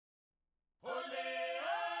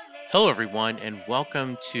Hello, everyone, and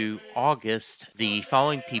welcome to August. The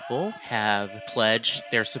following people have pledged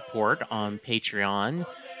their support on Patreon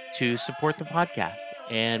to support the podcast.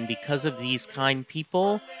 And because of these kind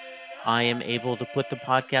people, I am able to put the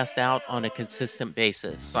podcast out on a consistent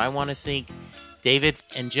basis. So I want to thank David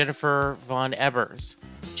and Jennifer Von Ebers,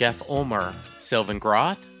 Jeff Ulmer, Sylvan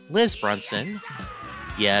Groth, Liz Brunson,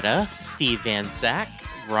 Yetta, Steve Van Sack,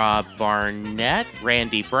 Rob Barnett,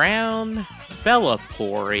 Randy Brown, Bella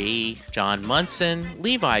Pori, John Munson,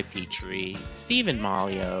 Levi Petrie, Stephen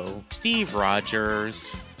Malio, Steve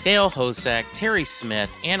Rogers, Dale Hosek, Terry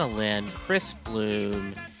Smith, Anna Lynn, Chris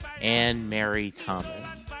Bloom, and Mary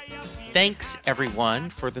Thomas. Thanks,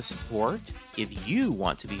 everyone, for the support. If you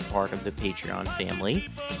want to be part of the Patreon family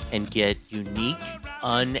and get unique,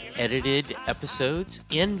 unedited episodes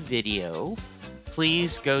in video,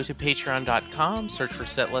 please go to patreon.com, search for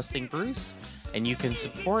Set Listing Bruce, and you can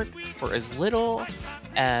support for as little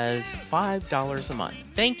as $5 a month.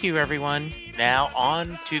 Thank you, everyone. Now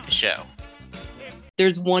on to the show.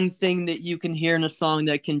 There's one thing that you can hear in a song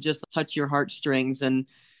that can just touch your heartstrings, and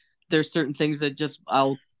there's certain things that just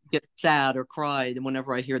I'll get sad or cry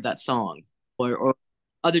whenever I hear that song. Or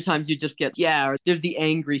other times you just get, or there's the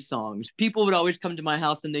angry songs. People would always come to my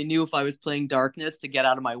house and they knew if I was playing Darkness to get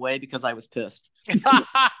out of my way because I was pissed.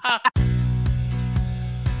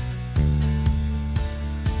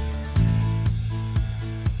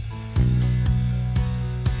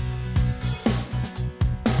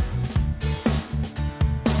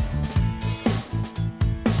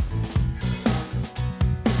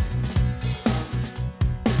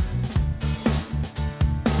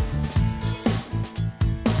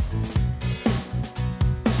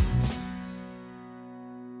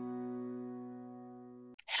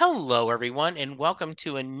 Hello, everyone, and welcome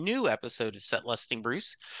to a new episode of Set Listing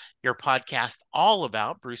Bruce, your podcast all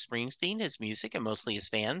about Bruce Springsteen, his music, and mostly his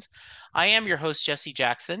fans. I am your host, Jesse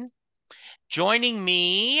Jackson. Joining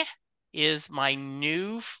me is my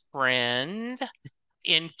new friend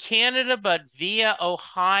in Canada, but via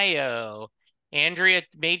Ohio. Andrea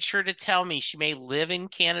made sure to tell me she may live in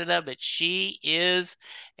Canada, but she is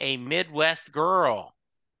a Midwest girl.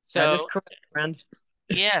 That is correct, friend.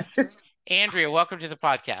 Yes. Andrea, welcome to the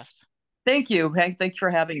podcast. Thank you, Hank. Thanks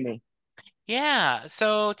for having me. Yeah.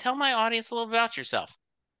 So tell my audience a little about yourself.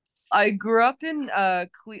 I grew up in a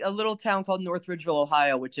little town called North Ridgeville,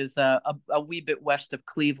 Ohio, which is a wee bit west of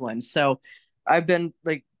Cleveland. So I've been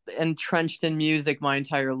entrenched in music my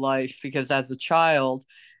entire life because as a child,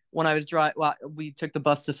 when I was we took the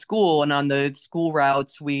bus to school, and on the school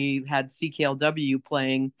routes, we had CKLW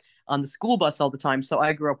playing on the school bus all the time. So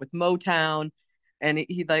I grew up with Motown. And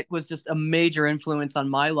he was just a major influence on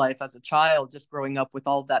my life as a child, just growing up with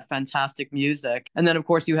all of that fantastic music. And then, of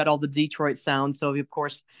course, you had all the Detroit sound. So, of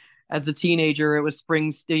course, as a teenager, it was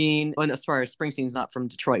Springsteen. And as far as Springsteen's not from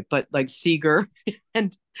Detroit, but like Seeger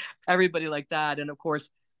and everybody like that. And of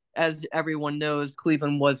course, as everyone knows,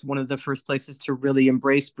 Cleveland was one of the first places to really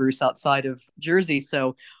embrace Bruce outside of Jersey.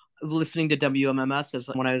 So listening to WMMS as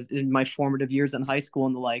when I was in my formative years in high school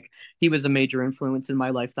and the like, he was a major influence in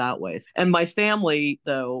my life that way. And my family,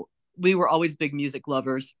 though, we were always big music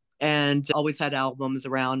lovers and always had albums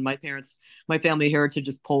around. My family heritage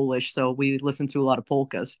is Polish, so we listened to a lot of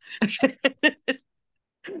polkas.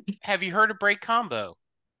 Have you heard of Brave Combo?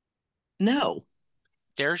 No.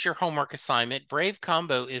 There's your homework assignment. Brave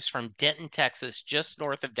Combo is from Denton, Texas, just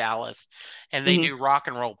north of Dallas, and they do rock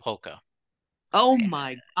and roll polka. Oh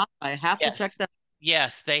my God, I have to check that.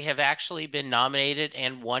 Yes, they have actually been nominated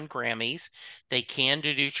and won Grammys. They can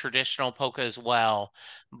do traditional polka as well,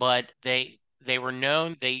 but they were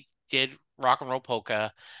known, they did rock and roll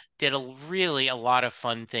polka, did a lot of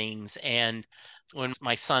fun things. And when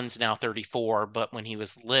my son's now 34, but when he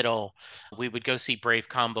was little, we would go see Brave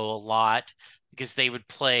Combo a lot because they would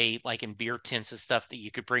play like in beer tents and stuff that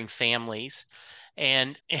you could bring families.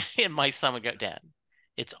 And, and my son would go, Dad,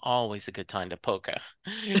 it's always a good time to polka.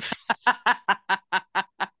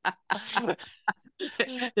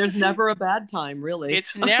 There's never a bad time, really.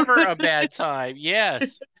 It's never a bad time.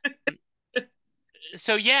 Yes.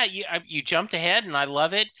 So yeah, you jumped ahead and I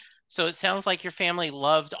love it. So it sounds like your family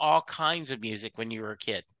loved all kinds of music when you were a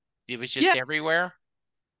kid. It was just everywhere.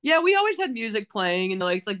 Yeah, we always had music playing, and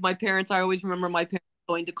like my parents. I always remember my parents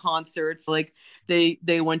going to concerts. Like they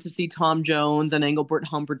went to see Tom Jones and Engelbert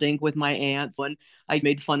Humperdinck with my aunts, and I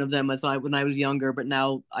made fun of them when I was younger. But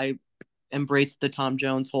now I embrace the Tom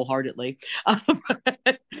Jones wholeheartedly.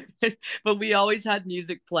 But we always had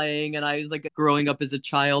music playing, and I was like growing up as a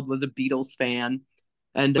child was a Beatles fan.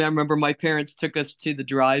 And I remember my parents took us to the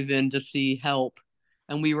drive-in to see Help.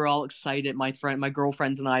 and we were all excited, my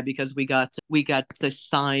girlfriends and I, because we got the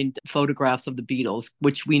signed photographs of the Beatles,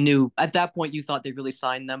 which we knew at that point you thought they really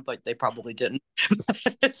signed them, but they probably didn't.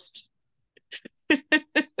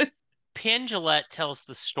 Penn tells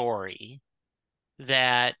the story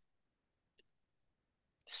that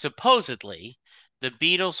supposedly the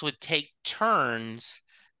Beatles would take turns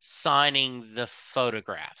signing the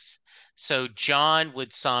photographs. So John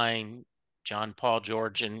would sign John, Paul,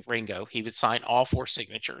 George, and Ringo. He would sign all four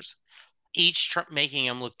signatures, each making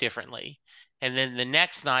them look differently. And then the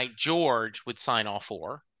next night, George would sign all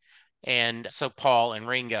four. And so Paul and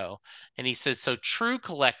Ringo. And he says, so true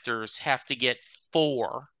collectors have to get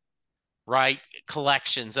four, right,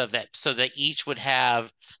 collections of that, so that each would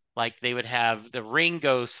have, like, they would have the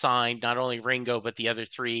Ringo signed, not only Ringo but the other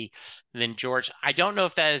three, and then George. I don't know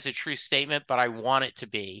if that is a true statement, but I want it to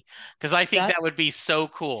be, because I think That that would be so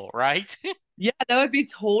cool, right? Yeah, that would be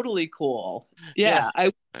totally cool. Yeah.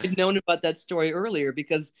 Yeah, I had known about that story earlier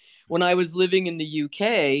because when I was living in the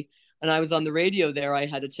UK and I was on the radio there, I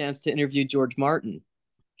had a chance to interview George Martin.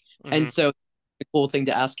 And Hmm. so a cool thing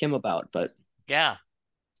to ask him about. But Yeah.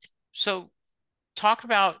 So talk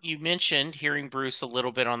about, you mentioned hearing Bruce a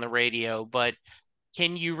little bit on the radio, but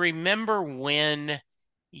can you remember when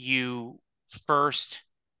you first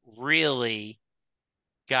really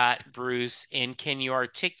got Bruce, and can you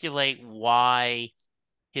articulate why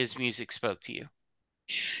his music spoke to you?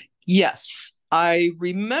 yes, I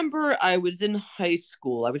remember I was in high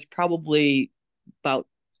school. I was probably about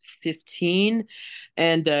 15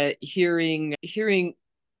 and hearing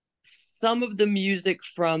some of the music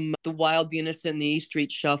from The Wild, the Innocent, and the E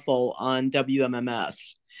Street Shuffle on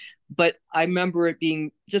WMMS. But I remember it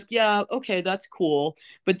being just, yeah, okay, that's cool.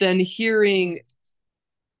 But then hearing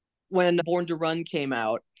when Born to Run came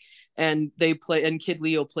out, and Kid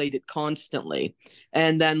Leo played it constantly.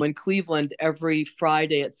 And then when Cleveland, every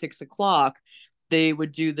Friday at 6 o'clock, they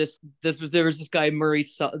would do this. There was this guy Murray,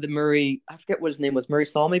 I forget what his name was, Murray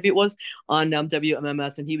Saul maybe it was, on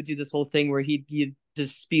WMMS, and he would do this whole thing where he'd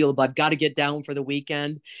this spiel about got to get down for the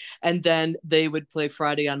weekend, and then they would play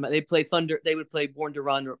they would play Born to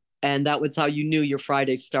Run, and that was how you knew your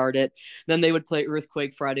Friday started. Then they would play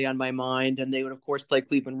Earthquake, Friday on My Mind, and they would of course play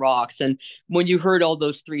Cleveland Rocks. And when you heard all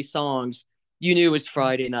those three songs, you knew it was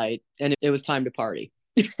Friday night and it was time to party.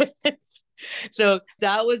 So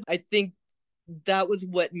that was, I think, that was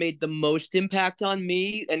what made the most impact on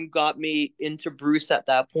me and got me into Bruce at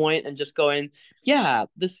that point, and just going, yeah,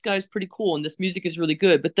 this guy's pretty cool and this music is really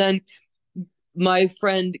good. But then my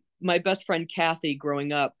best friend Kathy,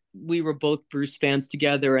 growing up, we were both Bruce fans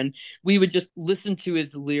together, and we would just listen to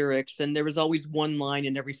his lyrics. And there was always one line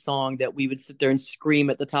in every song that we would sit there and scream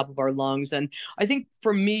at the top of our lungs. And I think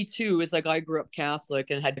for me too, is like I grew up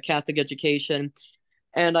Catholic and had a Catholic education,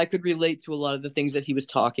 and I could relate to a lot of the things that he was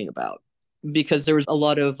talking about because there was a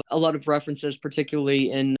lot of references, particularly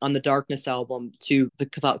in on the Darkness album, to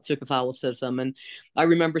Catholicism. And I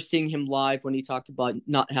remember seeing him live when he talked about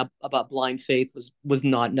not have about blind faith was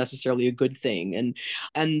not necessarily a good thing,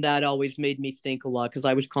 and that always made me think a lot because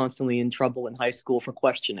I was constantly in trouble in high school for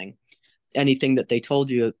questioning anything that they told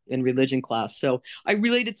you in religion class. So I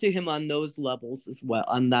related to him on those levels as well,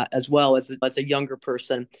 on that as well as a younger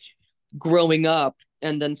person growing up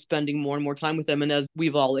and then spending more and more time with him. And as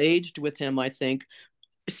we've all aged with him, I think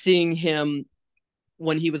seeing him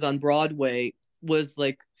when he was on Broadway was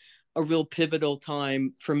like a real pivotal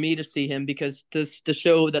time for me to see him, because the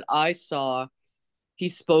show that I saw, he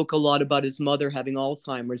spoke a lot about his mother having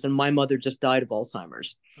Alzheimer's, and my mother just died of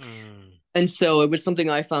Alzheimer's. Mm. And so it was something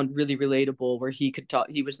I found really relatable, where he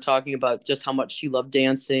was talking about just how much she loved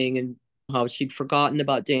dancing and how she'd forgotten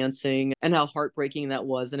about dancing and how heartbreaking that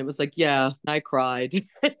was. And it was like, yeah, I cried.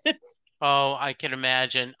 Oh, I can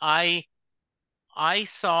imagine. I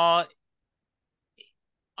saw,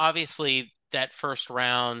 obviously, that first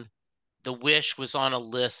round. The Wish was on a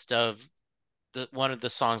list of the one of the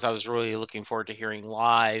songs I was really looking forward to hearing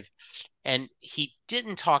live. And he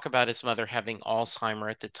didn't talk about his mother having Alzheimer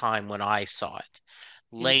at the time when I saw it.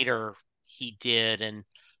 Later, he did, and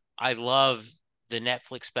I love the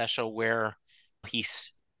Netflix special where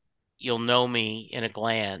he's "You'll know me in a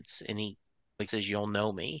glance," and he says, "You'll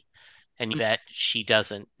know me," and you bet she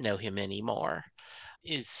doesn't know him anymore.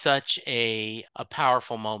 Is such a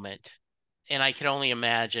powerful moment. And I can only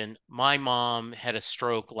imagine, my mom had a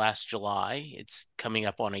stroke last July. It's coming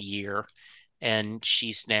up on a year, and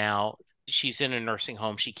she's in a nursing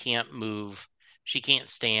home. She can't move. She can't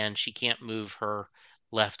stand. She can't move her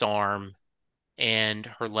left arm and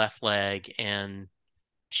her left leg. And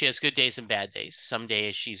She has good days and bad days. Some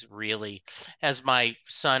days she's really, as my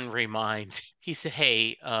son reminds, he said,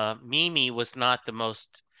 hey, Mimi was not the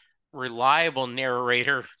most reliable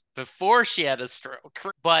narrator before she had a stroke,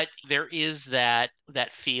 but there is that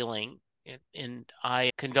feeling, and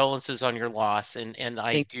I condolences on your loss, and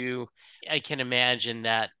I can imagine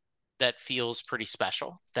that feels pretty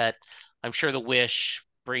special. That I'm sure the wish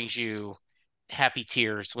brings you happy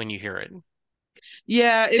tears when you hear it.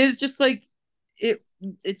 Yeah, it is just like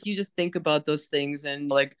it's you just think about those things, and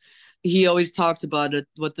like he always talks about it,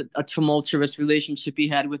 a tumultuous relationship he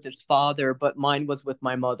had with his father, but mine was with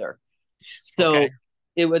my mother. So Okay.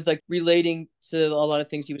 it was like relating to a lot of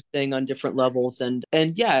things he was saying on different levels, and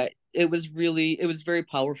yeah, it was very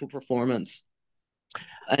powerful performance.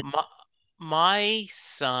 And, My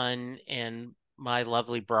son and my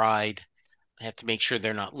lovely bride, I have to make sure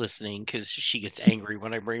they're not listening because she gets angry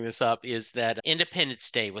when I bring this up, is that Independence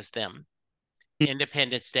Day was them.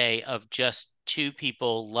 Independence Day of just two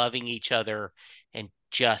people loving each other and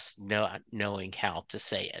just not knowing how to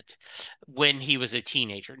say it when he was a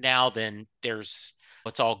teenager. Now, then there's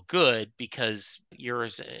it's all good because you're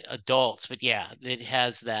as adults, but yeah, it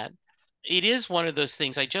has that. It is one of those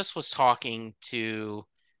things. I just was talking to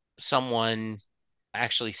someone,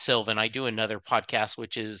 actually, Sylvan. I do another podcast,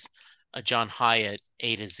 which is a John Hyatt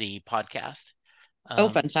A to Z podcast. oh,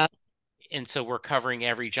 Um, fantastic. and so we're covering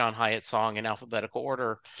every John Hyatt song in alphabetical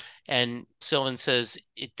order. And Sylvan says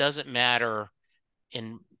it doesn't matter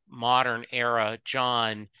in modern era,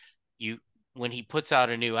 John, you when he puts out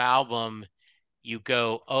a new album, you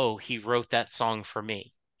go, oh, he wrote that song for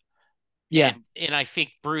me. Yeah, And I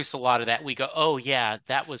think Bruce, a lot of that we go, oh yeah,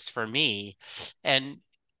 that was for me. And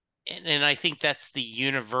and I think that's the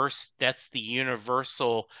universal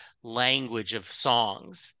language of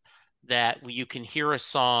songs, that you can hear a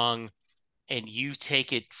song and you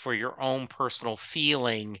take it for your own personal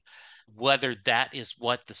feeling, whether that is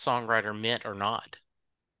what the songwriter meant or not.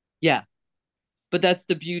 yeah, but that's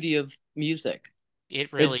the beauty of music. It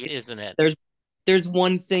Is really isn't it? there's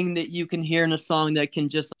one thing that you can hear in a song that can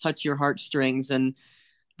just touch your heartstrings, and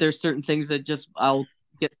there's certain things that just I'll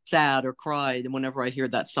get sad or cry whenever I hear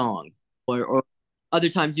that song, or other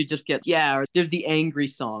times you just get, yeah. Or there's the angry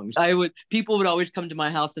songs. People would always come to my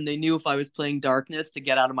house and they knew if I was playing Darkness to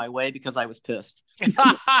get out of my way because I was pissed.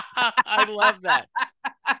 I love that.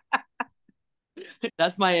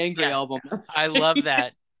 That's my angry Yeah, album. I love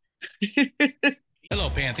that. Hello,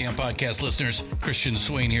 Pantheon Podcast listeners. Christian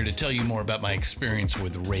Swain here to tell you more about my experience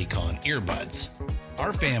with Raycon earbuds.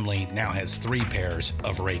 Our family now has 3 pairs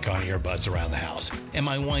of Raycon earbuds around the house, and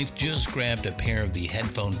my wife just grabbed a pair of the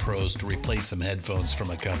Headphone Pros to replace some headphones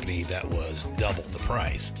from a company that was double the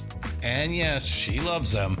price. And yes, she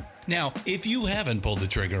loves them. Now, if you haven't pulled the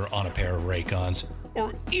trigger on a pair of Raycons,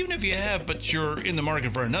 or even if you have, but you're in the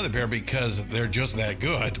market for another pair because they're just that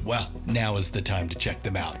good, well, now is the time to check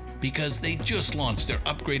them out, because they just launched their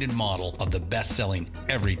upgraded model of the best-selling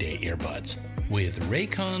everyday earbuds. With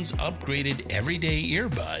Raycon's upgraded everyday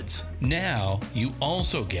earbuds, now you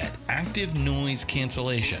also get active noise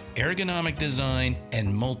cancellation, ergonomic design,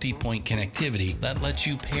 and multi-point connectivity that lets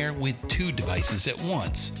you pair with 2 devices at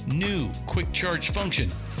once. New quick charge function,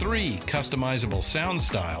 3 customizable sound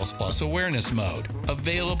styles, plus awareness mode.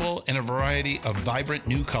 Available in a variety of vibrant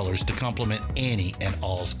new colors to complement any and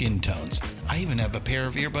all skin tones. I even have a pair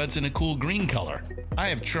of earbuds in a cool green color. I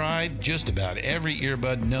have tried just about every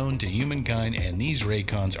earbud known to humankind, and these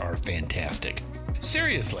Raycons are fantastic.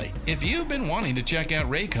 Seriously, if you've been wanting to check out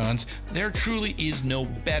Raycons, there truly is no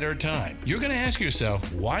better time. You're going to ask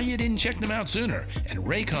yourself why you didn't check them out sooner, and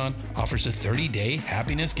Raycon offers a 30-day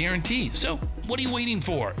happiness guarantee. So what are you waiting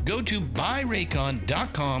for? Go to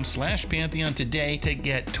buyraycon.com/Pantheon today to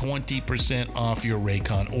get 20% off your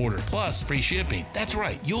Raycon order, plus free shipping. That's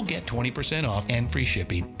right, you'll get 20% off and free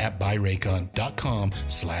shipping at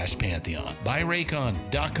buyraycon.com/Pantheon.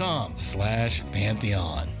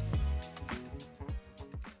 buyraycon.com/Pantheon.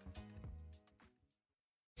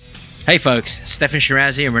 Hey folks, Stefan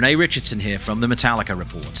Shirazi and Renee Richardson here from the Metallica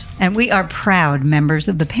Report. And we are proud members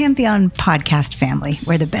of the Pantheon podcast family,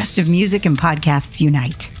 where the best of music and podcasts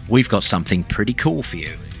unite. We've got something pretty cool for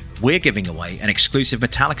you. We're giving away an exclusive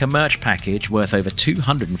Metallica merch package worth over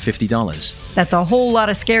 $250. That's a whole lot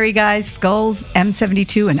of Scary Guys, skulls,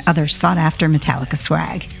 M72, and other sought-after Metallica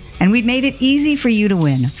swag. And we've made it easy for you to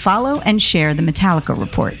win. Follow and share the Metallica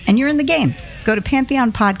Report, and you're in the game. Go to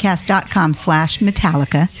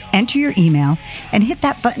pantheonpodcast.com/Metallica, enter your email, and hit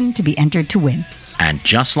that button to be entered to win. And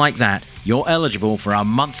just like that, you're eligible for our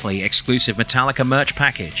monthly exclusive Metallica merch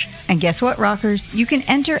package. And guess what, rockers? You can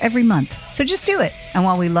enter every month. So just do it. And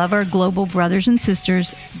while we love our global brothers and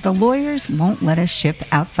sisters, the lawyers won't let us ship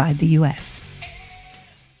outside the U.S.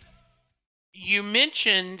 You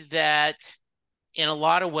mentioned that in a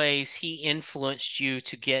lot of ways he influenced you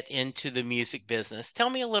to get into the music business. Tell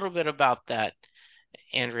me a little bit about that,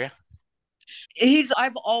 Andrea.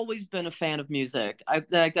 I've always been a fan of music.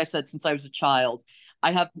 Like I said, since I was a child.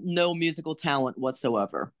 I have no musical talent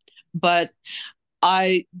whatsoever, but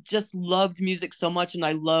I just loved music so much, and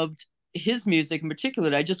I loved his music in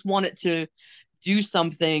particular. I just wanted to do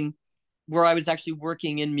something where I was actually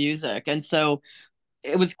working in music. And so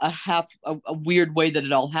it was a weird way that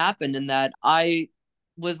it all happened, in that I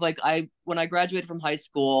was like, when I graduated from high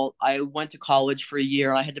school, I went to college for a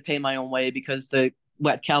year. I had to pay my own way because the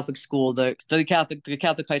Catholic school, the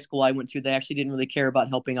Catholic high school I went to, they actually didn't really care about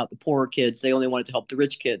helping out the poorer kids. They only wanted to help the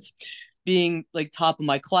rich kids. Being like top of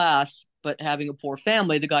my class, but having a poor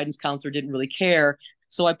family, the guidance counselor didn't really care.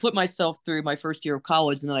 So I put myself through my first year of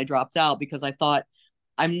college, and then I dropped out because I thought,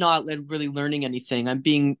 I'm not really learning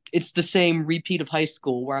anything. It's the same repeat of high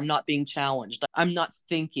school where I'm not being challenged. I'm not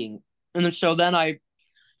thinking. And so then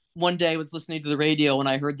one day was listening to the radio, and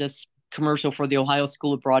I heard this commercial for the Ohio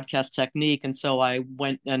School of Broadcast Technique. And so I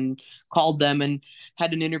went and called them and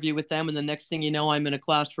had an interview with them. And the next thing you know, I'm in a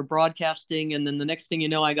class for broadcasting. And then the next thing you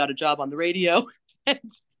know, I got a job on the radio.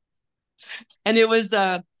 And it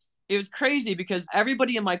was crazy because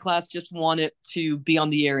everybody in my class just wanted to be on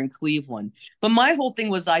the air in Cleveland. But my whole thing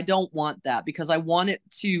was, I don't want that, because I wanted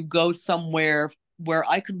to go somewhere where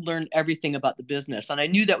I could learn everything about the business. And I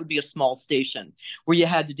knew that would be a small station where you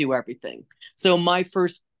had to do everything. So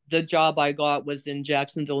the job I got was in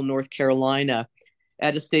Jacksonville, North Carolina,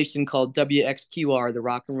 at a station called WXQR, the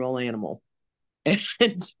Rock and Roll Animal.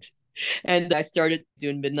 And I started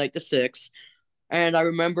doing midnight to 6. And I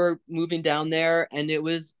remember moving down there, and it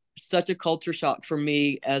was such a culture shock for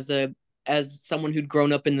me as someone who'd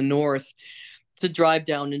grown up in the North, to drive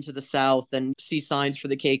down into the South and see signs for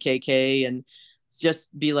the KKK and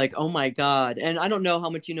just be like, oh my God. And I don't know how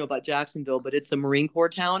much you know about Jacksonville, but it's a Marine Corps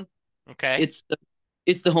town. Okay.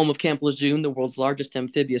 It's the home of Camp Lejeune, the world's largest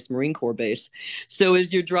amphibious Marine Corps base. So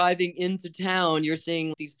as you're driving into town, you're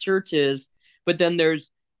seeing these churches, but then there's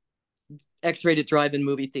X-rated drive-in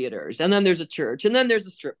movie theaters, and then there's a church, and then there's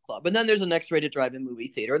a strip club, and then there's an X-rated drive-in movie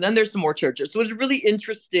theater, and then there's some more churches. So it was really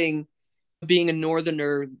interesting being a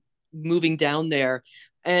northerner moving down there.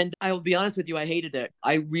 And I will be honest with you, I hated it.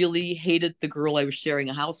 I really hated the girl I was sharing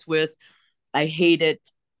a house with. I hated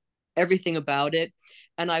everything about it,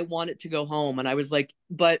 and I wanted to go home. And I was like,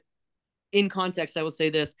 but in context, I will say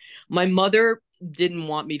this: my mother didn't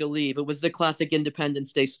want me to leave. It was the classic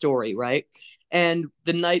Independence Day story, right? And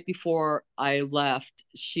the night before I left,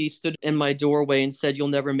 she stood in my doorway and said, "You'll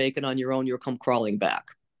never make it on your own. You'll come crawling back."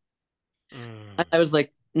 And I was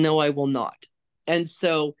like, "No, I will not." And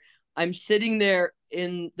so I'm sitting there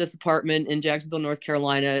in this apartment in Jacksonville, North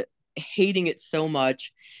Carolina, hating it so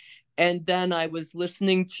much. And then I was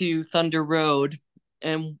listening to Thunder Road,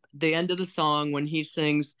 and the end of the song, when he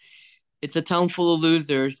sings, "It's a town full of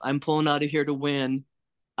losers. I'm pulling out of here to win."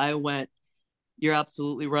 I went, "You're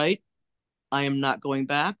absolutely right. I am not going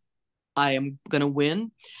back. I am going to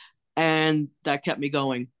win." And that kept me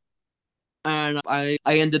going. And I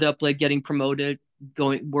ended up like getting promoted,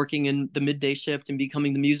 working in the midday shift and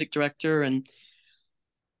becoming the music director, and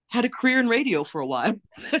had a career in radio for a while.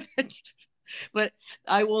 But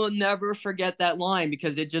I will never forget that line,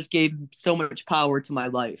 because it just gave so much power to my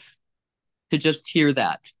life to just hear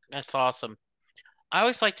that. That's awesome. I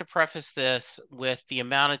always like to preface this with the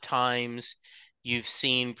amount of times you've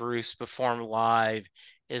seen Bruce perform live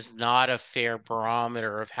is not a fair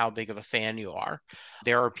barometer of how big of a fan you are.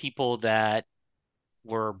 There are people that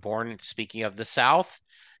were born, speaking of the South,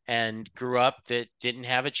 and grew up that didn't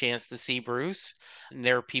have a chance to see Bruce. And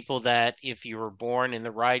there are people that, if you were born in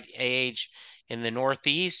the right age in the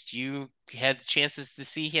Northeast, you had the chances to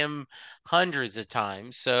see him hundreds of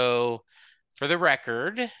times. So, for the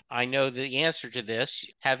record, I know the answer to this.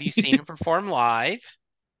 Have you seen him perform live?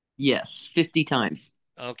 Yes, 50 times.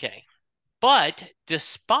 Okay. But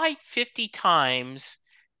despite 50 times,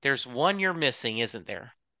 there's one you're missing, isn't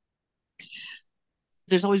there?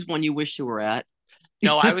 There's always one you wish you were at.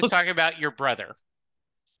 No, I was talking about your brother.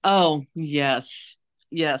 Oh, yes.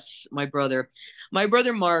 Yes, my brother. My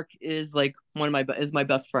brother Mark is like is my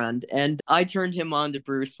best friend, and I turned him on to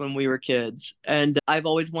Bruce when we were kids. And I've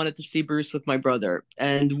always wanted to see Bruce with my brother.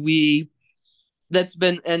 And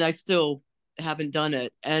I still haven't done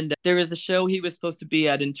it. And there was a show he was supposed to be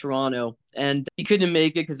at in Toronto, and he couldn't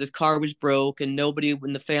make it because his car was broke, and nobody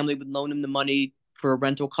in the family would loan him the money for a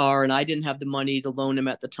rental car, and I didn't have the money to loan him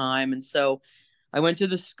at the time, and so I went to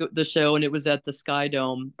the show, and it was at the Sky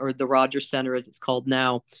Dome, or the Rogers Center as it's called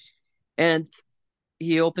now, and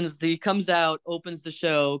he comes out, opens the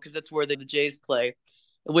show because that's where the Jays play,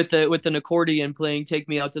 with an accordion playing "Take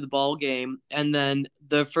Me Out to the Ball Game," and then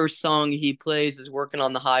the first song he plays is "Working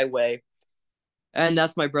on the Highway," and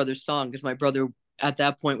that's my brother's song because my brother at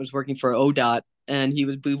that point was working for ODOT, and he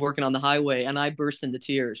was be working on the highway, and I burst into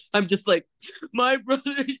tears. I'm just like, my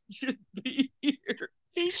brother should be here.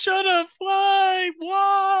 He should have. Why?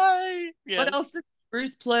 Yes. What else did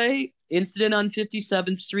Bruce play? "Incident on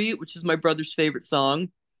 57th Street," which is my brother's favorite song.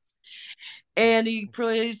 And he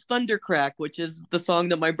plays "Thundercrack," which is the song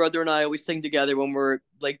that my brother and I always sing together when we're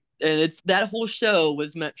like, and it's that whole show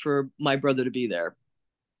was meant for my brother to be there,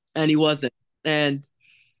 and he wasn't. And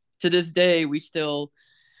to this day,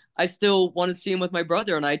 I still want to see him with my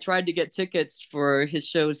brother. And I tried to get tickets for his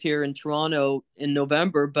shows here in Toronto in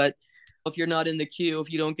November, but if you're not in the queue,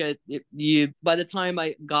 if you don't get you, by the time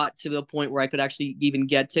I got to the point where I could actually even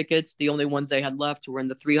get tickets, the only ones they had left were in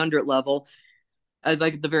the 300 level, at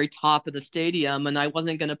like at the very top of the stadium, and I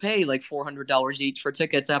wasn't going to pay like $400 each for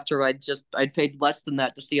tickets after I'd paid less than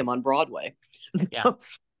that to see him on Broadway. Yeah.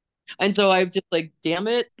 And so I'm just like, damn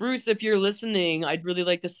it, Bruce, if you're listening, I'd really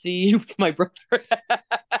like to see you with my brother.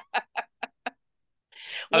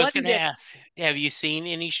 I was going to ask, have you seen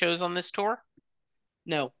any shows on this tour?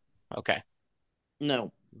 No. Okay.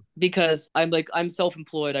 No. Because I'm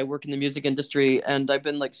self-employed. I work in the music industry, and I've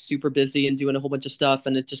been like super busy and doing a whole bunch of stuff,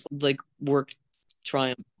 and it just like work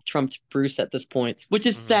trumped Bruce at this point, which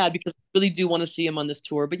is sad because I really do want to see him on this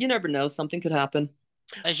tour, but you never know, something could happen.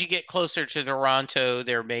 As you get closer to Toronto,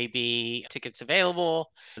 there may be tickets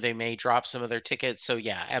available. They may drop some of their tickets. So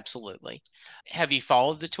yeah, absolutely. Have you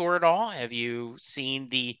followed the tour at all? Have you seen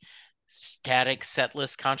the static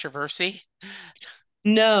setlist controversy?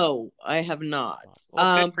 No, I have not.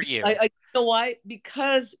 Well, good for you. I know why?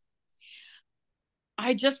 Because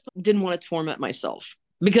I just didn't want to torment myself.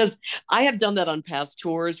 Because I have done that on past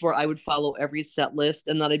tours where I would follow every set list,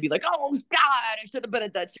 and then I'd be like, oh God, I should have been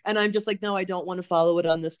at that. And I'm just like, no, I don't want to follow it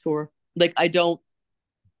on this tour. Like, I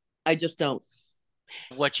just don't.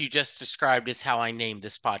 What you just described is how I named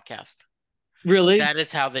this podcast. Really? That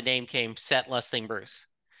is how the name came, Set Lusting Bruce.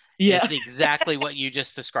 Yeah. It's exactly what you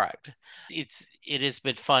just described. It has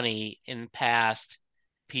been funny in the past.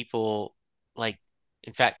 People like,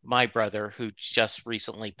 in fact, my brother, who just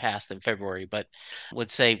recently passed in February, but would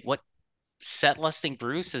say, what, set lusting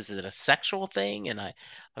Bruce? Is it a sexual thing? And I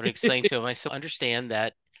would explain to him, I still understand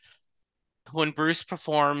that when Bruce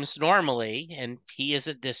performs normally, and he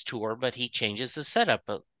isn't this tour, but he changes the setup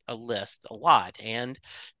a list a lot, and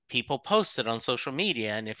people post it on social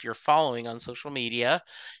media. And if you're following on social media,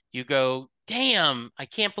 you go, damn, I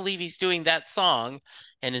can't believe he's doing that song.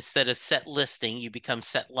 And instead of set listing, you become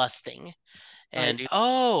set lusting. And Right.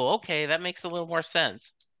 Oh, okay, that makes a little more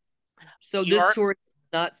sense. So You this are, tour,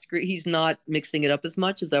 he's not mixing it up as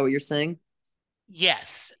much. Is that what you're saying?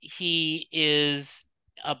 yes, he is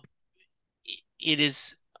a, it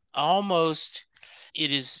is almost,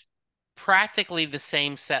 it is practically the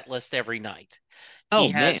same set list every night. He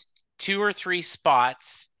Oh man. has 2 or 3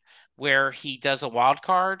 spots where he does a wild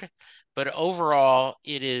card, but overall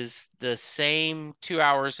it is the same 2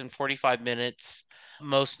 hours and 45 minutes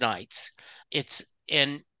most nights. It's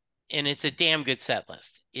and it's a damn good set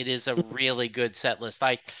list. It is a really good set list.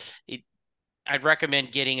 I'd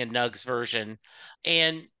recommend getting a Nugs version.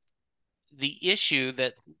 And the issue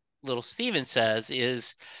that little Steven says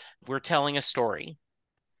is we're telling a story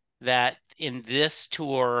that in this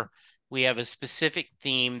tour we have a specific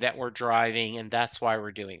theme that we're driving, and that's why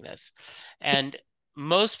we're doing this. And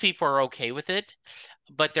most people are okay with it,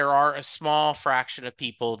 but there are a small fraction of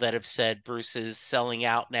people that have said Bruce is selling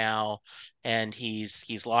out now, and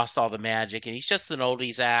he's lost all the magic, and he's just an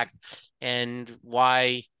oldies act. And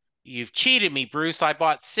why you've cheated me, Bruce? I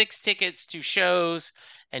bought 6 tickets to shows,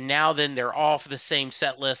 and now then they're all for the same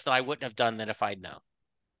set list, and I wouldn't have done that if I'd known.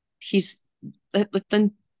 But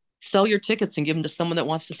then sell your tickets and give them to someone that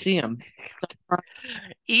wants to see him.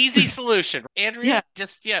 Easy solution. Andrea,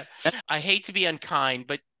 Yeah. I hate to be unkind,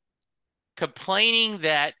 but complaining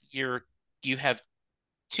that you have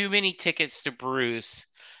too many tickets to Bruce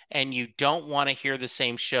and you don't want to hear the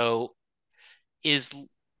same show is,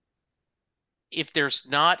 if there's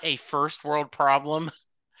not a first world problem,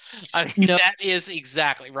 I mean, No. that is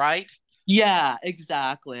exactly right. Yeah,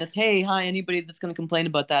 exactly. It's, hey, hi, anybody that's going to complain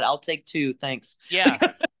about that, I'll take 2. Thanks. Yeah.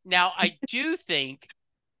 Now, I do think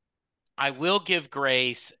I will give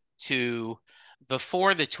grace to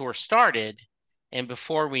before the tour started and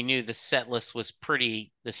before we knew the set list was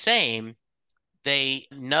pretty the same,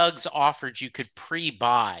 Nugs offered you could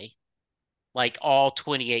pre-buy like all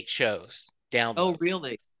 28 shows Oh, download.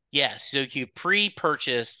 really? Yes, so you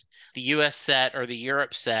pre-purchased the US set or the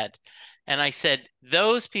Europe set. And I said,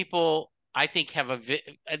 those people, I think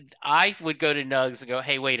I would go to Nugs and go,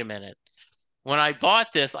 hey, wait a minute. When I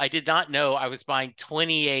bought this, I did not know I was buying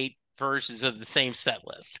 28 versions of the same set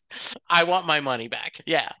list. I want my money back.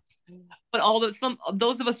 Yeah. But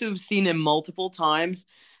those of us who've seen him multiple times,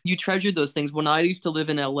 you treasure those things. When I used to live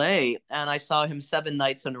in LA and I saw him 7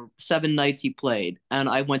 nights and 7 nights he played, and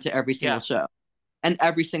I went to every single Yeah. show, and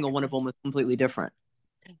every single one of them was completely different.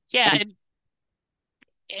 Yeah.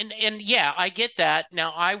 And And yeah, I get that.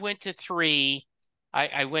 Now I went to three.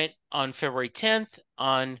 I went on February 10th,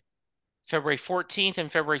 on February 14th,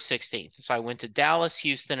 and February 16th. So I went to Dallas,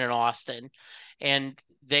 Houston, and Austin, and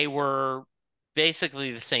they were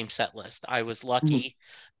basically the same set list. I was Mhm. lucky.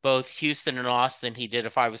 Both Houston and Austin, he did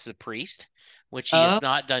If I Was the Priest, which he uh, has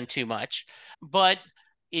not done too much. But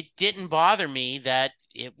it didn't bother me that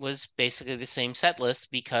it was basically the same set list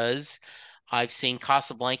because I've seen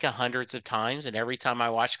Casablanca hundreds of times, and every time I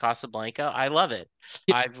watch Casablanca, I love it.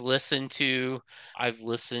 yeah, I've listened to I've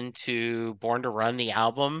listened to Born to Run, the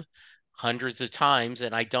album, hundreds of times,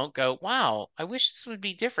 and I don't go, wow, I wish this would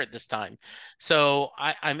be different this time. So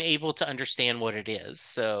I'm able to understand what it is.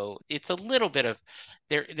 So it's a little bit of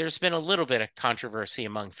there's been a little bit of controversy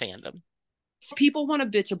among fandom. people want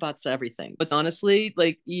to bitch about everything, but honestly,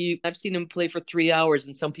 I've seen him play for 3 hours,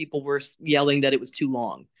 and some people were yelling that it was too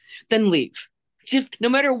long. Then leave. Just no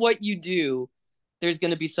matter what you do, there's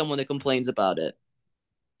going to be someone that complains about it.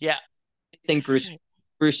 Yeah. I think Bruce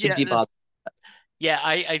should be Yeah, bothered. yeah,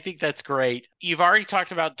 I think that's great. You've already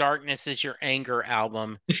talked about Darkness as your anger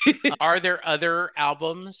album. Are there other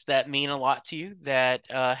albums that mean a lot to you that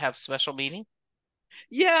have special meaning?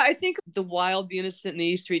 Yeah, I think The Wild, The Innocent, and the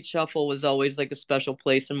E Street Shuffle was always like a special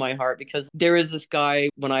place in my heart because there is this guy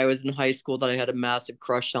when I was in high school that I had a massive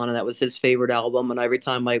crush on, and that was his favorite album. And every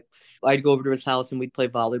time I'd go over to his house and we'd play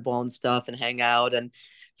volleyball and stuff and hang out, and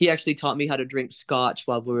he actually taught me how to drink scotch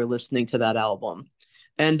while we were listening to that album.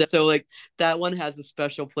 And so like that one has a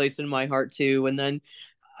special place in my heart too. And then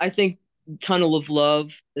I think Tunnel of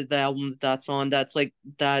Love, the album that's on, that's like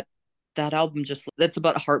that album just that's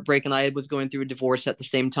about heartbreak, and I was going through a divorce at the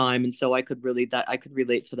same time, and so I could relate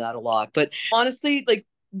to that a lot. But honestly, like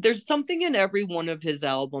there's something in every one of his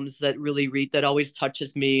albums that really that always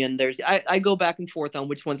touches me, and I go back and forth on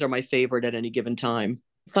which ones are my favorite at any given time.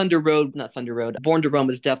 Not Thunder Road, Born to Run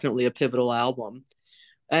was definitely a pivotal album,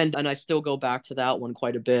 and I still go back to that one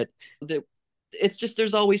quite a bit. It's just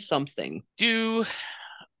there's always something.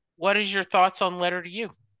 What is your thoughts on Letter to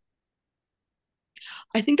You?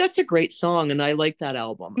 I think that's a great song, and I like that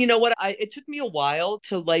album. You know what? It took me a while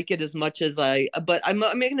to like it as much as but I'm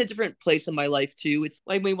in a different place in my life too. It's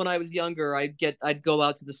like when I was younger, I'd go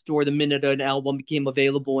out to the store the minute an album became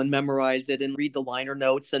available and memorize it and read the liner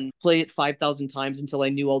notes and play it 5,000 times until I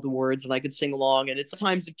knew all the words and I could sing along. And it's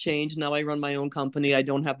times have changed. Now I run my own company. I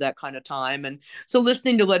don't have that kind of time. And so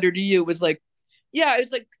listening to Letter to You was like, yeah, it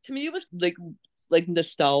was like to me it was like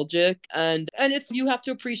nostalgic, and it's you have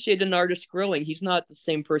to appreciate an artist growing. He's not the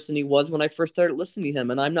same person he was when I first started listening to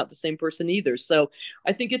him, and I'm not the same person either. So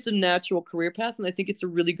I think it's a natural career path, and I think it's a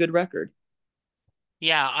really good record.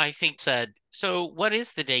 Yeah, I think said. So what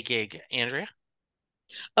is the day gig, Andrea?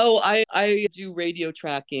 Oh, I do radio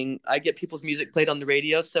tracking. I get people's music played on the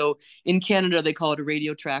radio. So in Canada they call it a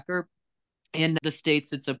radio tracker. In the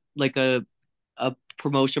States it's a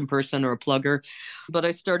promotion person or a plugger. But I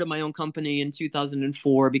started my own company in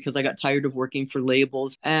 2004 because I got tired of working for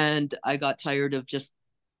labels and I got tired of just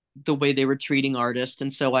the way they were treating artists.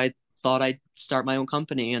 And so I thought I'd start my own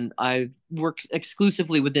company. And I work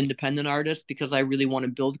exclusively with independent artists because I really want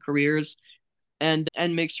to build careers and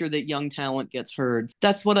make sure that young talent gets heard.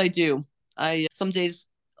 That's what I do. I some days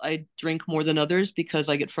I drink more than others because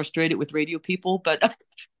I get frustrated with radio people, but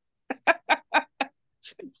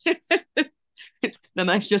then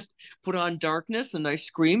I just put on Darkness and I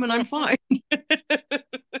scream and I'm fine.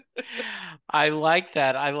 I like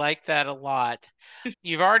that. I like that a lot.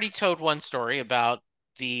 You've already told one story about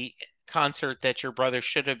the concert that your brother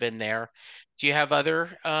should have been there. Do you have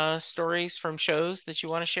other stories from shows that you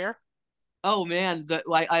want to share? Oh man,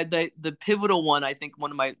 the pivotal one, I think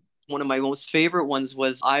one of my most favorite ones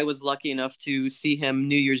was I was lucky enough to see him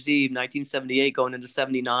New Year's Eve 1978 going into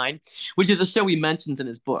 79, which is a show he mentions in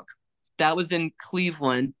his book. That was in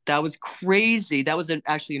Cleveland. That was crazy. That was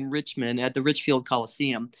actually in Richmond at the Richfield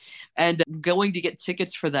Coliseum. And going to get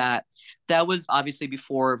tickets for that, that was obviously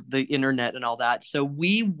before the internet and all that. So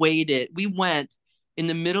we went in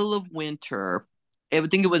the middle of winter. I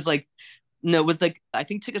think it was like, no, it was like, I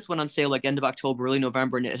think tickets went on sale like end of October, early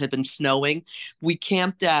November, and it had been snowing. We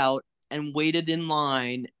camped out and waited in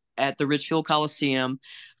line at the Richfield Coliseum,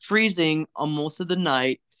 freezing on most of the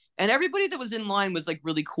night. And everybody that was in line was like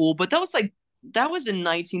really cool, but that was in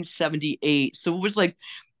 1978. So it was like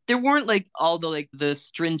there weren't like all the like the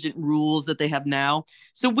stringent rules that they have now.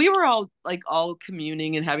 So we were all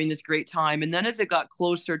communing and having this great time. And then as it got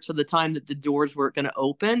closer to the time that the doors were going to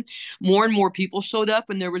open, more and more people showed up,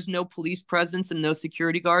 and there was no police presence and no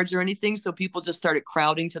security guards or anything. So people just started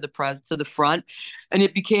crowding to the front, and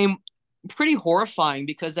it became pretty horrifying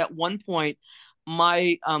because at one point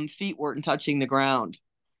my feet weren't touching the ground,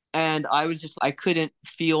 and I was just I couldn't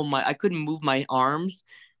move my arms,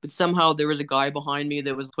 but somehow there was a guy behind me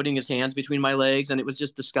that was putting his hands between my legs, and it was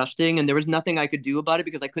just disgusting, and there was nothing I could do about it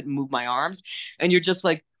because I couldn't move my arms. And you're just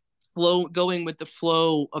like going with the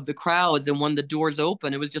flow of the crowds, and when the doors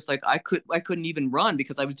open, it was just like I couldn't even run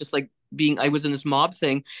because I was just like I was in this mob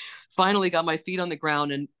thing. Finally got my feet on the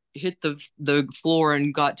ground and hit the floor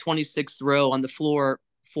and got 26th row on the floor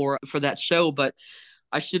for that show, but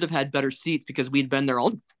I should have had better seats because we'd been there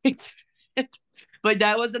all night. But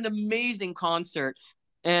that was an amazing concert.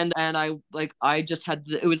 And I just had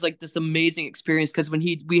it was like this amazing experience because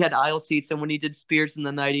we had aisle seats, and when he did Spirits in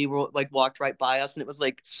the Night, he like walked right by us, and it was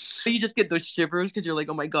like you just get those shivers because you're like,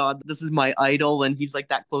 oh my god, this is my idol, and he's like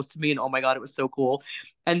that close to me, and oh my god, it was so cool.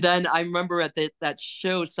 And then I remember at that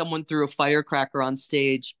show, someone threw a firecracker on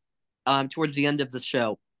stage towards the end of the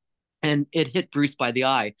show, and it hit Bruce by the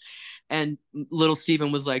eye. And little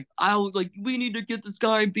Steven was like, we need to get this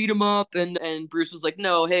guy and beat him up. And Bruce was like,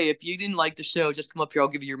 no, hey, if you didn't like the show, just come up here. I'll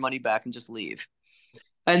give you your money back and just leave.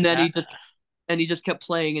 And then he just kept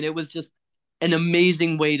playing. And it was just an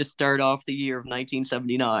amazing way to start off the year of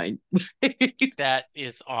 1979. That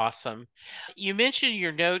is awesome. You mentioned in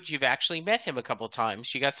your note you've actually met him a couple of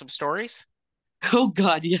times. You got some stories? Oh,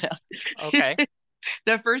 God, yeah. Okay.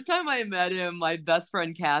 The first time I met him, my best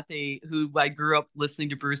friend Kathy, who I grew up listening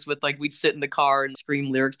to Bruce with, like we'd sit in the car and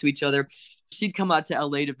scream lyrics to each other. She'd come out to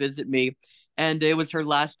LA to visit me, and it was her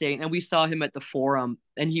last day. And we saw him at the Forum,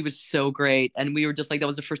 and he was so great. And we were just like, that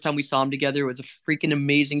was the first time we saw him together. It was a freaking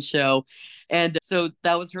amazing show. And so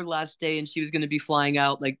that was her last day, and she was going to be flying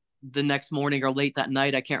out like the next morning or late that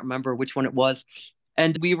night. I can't remember which one it was.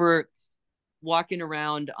 And we were walking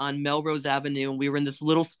around on Melrose Avenue, and we were in this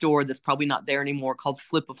little store that's probably not there anymore called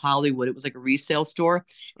Flip of Hollywood. It was like a resale store.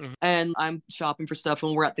 Mm-hmm. And I'm shopping for stuff,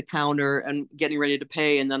 and we're at the counter and getting ready to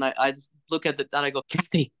pay. And then I just look at and I go,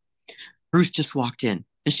 Kathy, Bruce just walked in.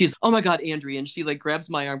 And she's, oh my God, Andrea. And she like grabs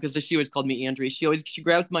my arm because she always called me Andrea. She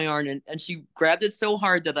grabs my arm, and she grabbed it so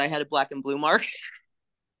hard that I had a black and blue mark.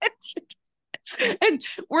 And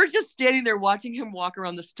we're just standing there watching him walk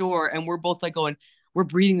around the store, and we're both like going, we're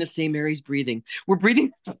breathing the same air he's breathing. We're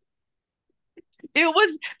breathing. It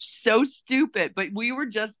was so stupid, but we were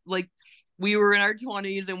just like, we were in our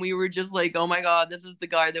 20s, and we were just like, oh my God, this is the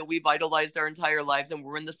guy that we've idolized our entire lives, and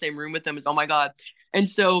we're in the same room with him. Oh my God. And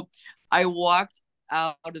so I walked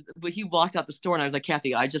out, but he walked out the store, and I was like,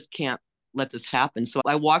 Kathy, I just can't let this happen. So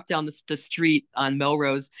I walked down the street on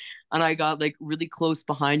Melrose, and I got like really close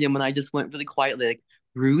behind him, and I just went really quietly like,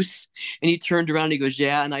 Bruce? And he turned around and he goes,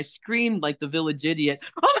 yeah. And I screamed like the village idiot,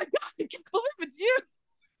 oh my God, I can't believe it's you.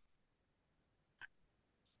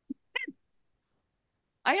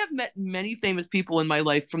 I have met many famous people in my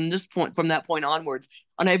life from that point onwards,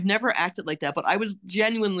 and I've never acted like that, but I was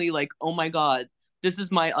genuinely like, oh my God, this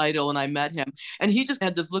is my idol. And I met him, and he just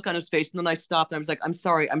had this look on his face. And then I stopped, and I was like, I'm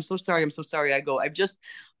sorry. I'm so sorry. I'm so sorry. I go, I've just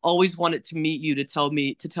always wanted to meet you, to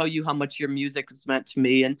tell you how much your music has meant to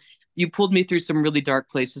me. And you pulled me through some really dark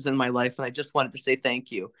places in my life, and I just wanted to say thank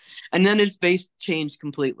you. And then his face changed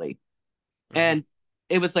completely. Mm-hmm. And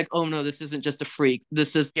it was like, oh no, this isn't just a freak.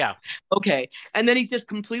 This is okay. And then he just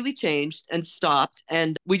completely changed and stopped,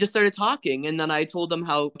 and we just started talking. And then I told him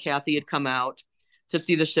how Kathy had come out to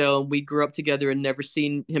see the show, and we grew up together and never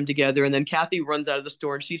seen him together. And then Kathy runs out of the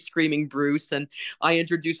store, and she's screaming Bruce, and I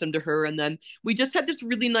introduced him to her. And then we just had this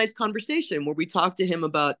really nice conversation where we talked to him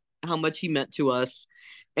about how much he meant to us.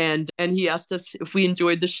 And he asked us if we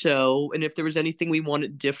enjoyed the show, and if there was anything we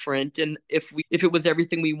wanted different, and if it was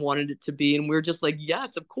everything we wanted it to be. And we were just like,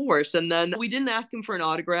 yes, of course. And then we didn't ask him for an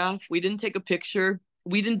autograph. We didn't take a picture.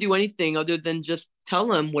 We didn't do anything other than just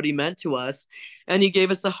tell him what he meant to us. And he gave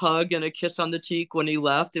us a hug and a kiss on the cheek when he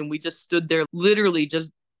left. And we just stood there literally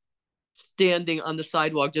just standing on the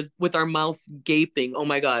sidewalk just with our mouths gaping. Oh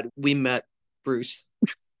my God, we met Bruce.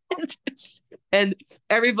 And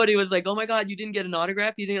everybody was like, "Oh my God, you didn't get an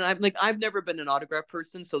autograph? You didn't?" I'm like, I've never been an autograph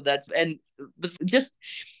person, so that's and just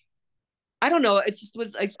I don't know. It just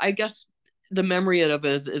was. I guess the memory of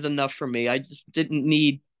it is enough for me. I just didn't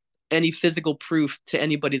need any physical proof to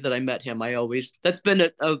anybody that I met him. I always that's been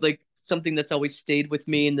a like something that's always stayed with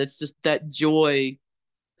me, and that's just that joy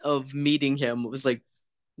of meeting him. It was like,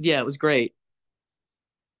 yeah, it was great.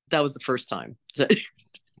 That was the first time.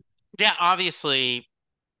 Yeah, obviously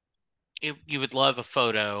you would love a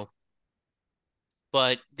photo,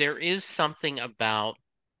 but there is something about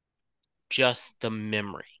just the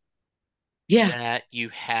memory Yeah, that you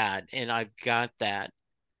had, and I've got that,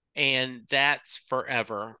 and that's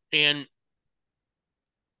forever. And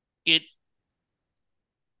it,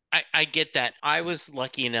 I get that. I was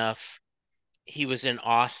lucky enough, he was in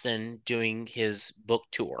Austin doing his book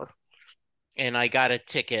tour, and I got a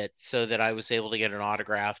ticket so that I was able to get an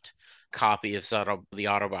autographed copy of the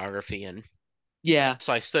autobiography. And yeah,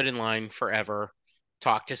 so I stood in line forever,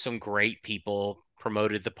 talked to some great people,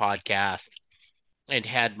 promoted the podcast, and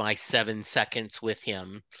had my 7 seconds with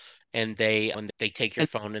him. And when they take your and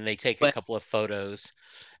phone and they take a but couple of photos.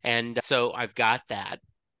 And so I've got that.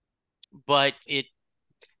 But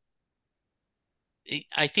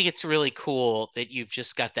I think it's really cool that you've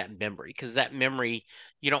just got that memory, because that memory,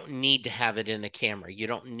 you don't need to have it in a camera. You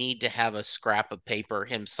don't need to have a scrap of paper,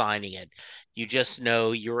 him signing it. You just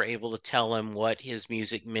know you were able to tell him what his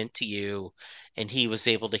music meant to you, and he was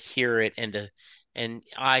able to hear it and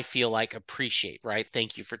I feel like appreciate, right?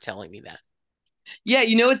 Thank you for telling me that. yeah.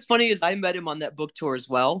 You know what's funny is I met him on that book tour as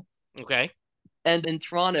well, Okay. and in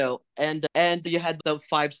Toronto, and you had the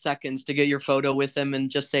 5 seconds to get your photo with him and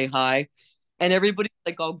just say hi. And everybody's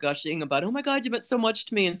like all gushing about, oh my God, you meant so much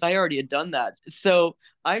to me. And so I already had done that. So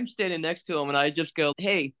I'm standing next to him and I just go,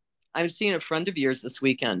 hey, I'm seeing a friend of yours this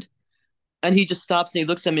weekend. And he just stops and he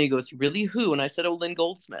looks at me and he goes, really? Who? And I said, oh, Lynn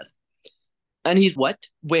Goldsmith. And he's, what?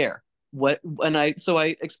 Where? What? And I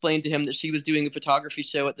explained to him that she was doing a photography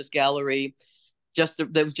show at this gallery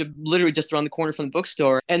that was just literally just around the corner from the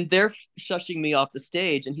bookstore, and they're shushing me off the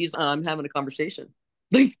stage, and I'm having a conversation.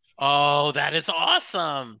 Oh, that is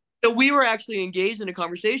awesome. So we were actually engaged in a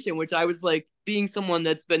conversation, which I was like, being someone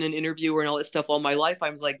that's been an interviewer and all that stuff all my life, I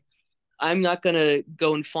was like, I'm not gonna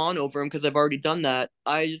go and fawn over him because I've already done that.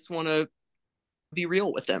 I just want to be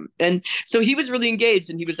real with him. And so he was really engaged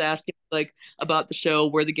and he was asking like about the show,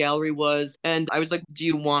 where the gallery was. And I was like, do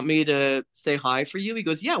you want me to say hi for you? He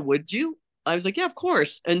goes, yeah, would you? I was like, yeah, of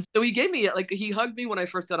course. And so he gave me like he hugged me when I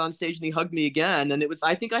first got on stage and he hugged me again. And it was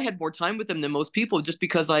I think I had more time with him than most people just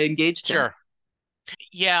because I engaged him. Sure.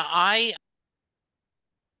 Yeah, I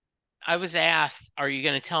was asked, are you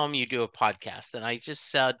going to tell him you do a podcast? And I just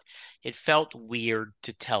said it felt weird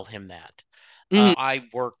to tell him that. Mhm.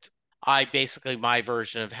 I basically, my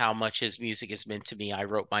version of how much his music has meant to me, I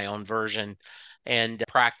wrote my own version and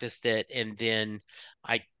practiced it. And then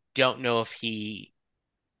I don't know if he,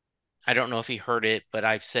 I don't know if he heard it, but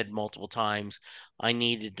I've said multiple times I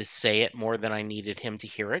needed to say it more than I needed him to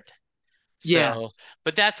hear it. Yeah. So,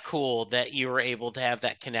 but that's cool that you were able to have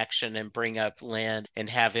that connection and bring up Lynn and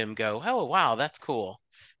have him go, oh, wow, that's cool.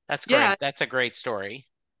 That's Yeah. great. That's a great story.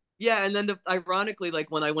 Yeah, and then ironically,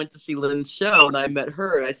 like when I went to see Lynn's show and I met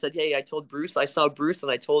her, and I said, "Hey, I told Bruce, I saw Bruce,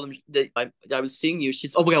 and I told him that I was seeing you."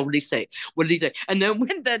 She's, "Oh my God, what did he say? What did he say?" And then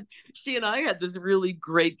when then she and I had this really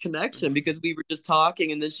great connection because we were just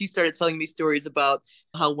talking, and then she started telling me stories about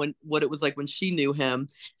how when what it was like when she knew him,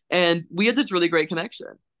 and we had this really great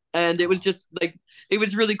connection, and it was Oh, just like it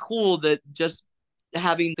was really cool that just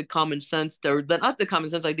having the common sense, or that not the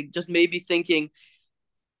common sense, I think just maybe thinking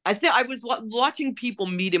I think I was watching people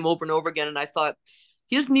meet him over and over again, and I thought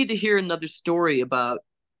he doesn't need to hear another story about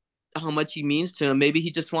how much he means to him. Maybe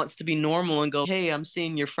he just wants to be normal and go, "Hey, I'm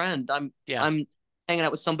seeing your friend. yeah. I'm hanging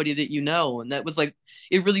out with somebody that you know," and that was like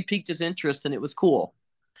it really piqued his interest, and it was cool.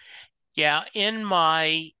 Yeah. In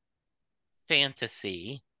my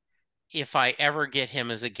fantasy, if I ever get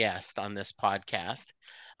him as a guest on this podcast,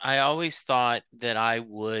 I always thought that I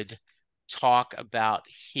would talk about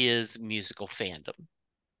his musical fandom,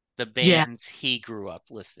 the Yeah, bands he grew up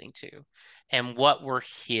listening to, and what were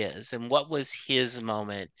his, and what was his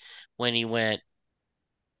moment when he went,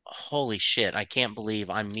 holy shit, I can't believe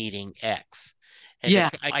I'm meeting X. And yeah,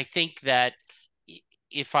 I think that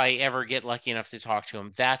if I ever get lucky enough to talk to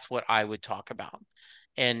him, that's what I would talk about.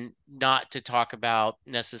 And not to talk about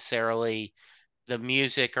necessarily the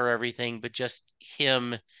music or everything, but just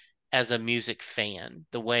him as a music fan.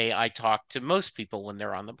 The way I talk to most people when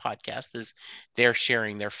they're on the podcast is they're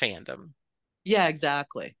sharing their fandom. Yeah,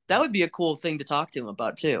 exactly. That would be a cool thing to talk to him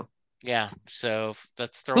about too. Yeah, so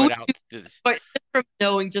let's throw Who it would out. you, but just from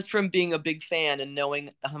knowing, just from being a big fan and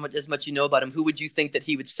knowing how much as much you know about him, who would you think that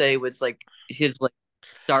he would say was like his like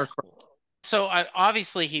dark horse? So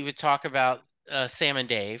obviously he would talk about Sam and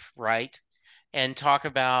Dave, right? And talk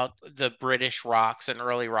about the British rocks and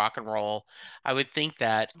early rock and roll. I would think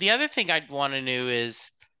that. The other thing I'd want to know is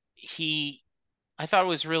he, I thought it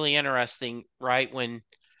was really interesting, right? When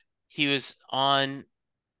he was on,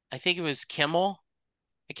 I think it was Kimmel.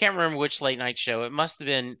 I can't remember which late night show. It must have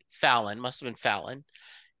been Fallon.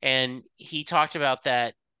 And he talked about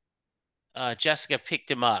that Jessica picked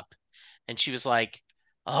him up and she was like,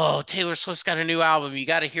 "Oh, Taylor Swift's got a new album. You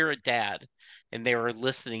got to hear it, Dad." And they were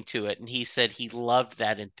listening to it, and he said he loved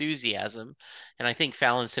that enthusiasm. And I think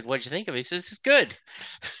Fallon said, "What'd you think of it?" He says, "It's good.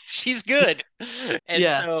 She's good." And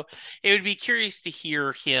Yeah, so it would be curious to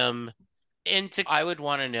hear him. I would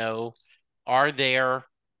want to know, are there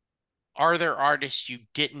artists you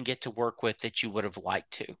didn't get to work with that you would have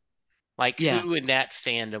liked to? Like yeah, who in that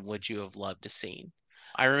fandom would you have loved to see?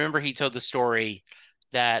 I remember he told the story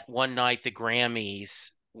that one night the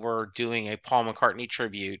Grammys were doing a Paul McCartney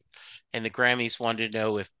tribute, and the Grammys wanted to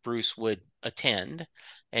know if Bruce would attend.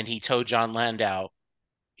 And he told John Landau,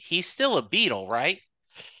 he's still a Beatle, right?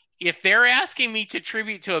 If they're asking me to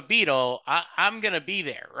tribute to a Beatle, I'm going to be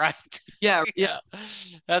there, right? yeah, yeah. Yeah,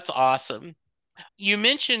 that's awesome. You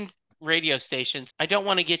mentioned radio stations. I don't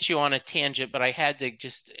want to get you on a tangent, but I had to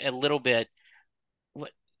just a little bit.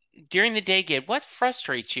 What during the day gig, what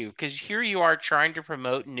frustrates you? Because here you are trying to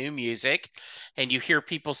promote new music, and you hear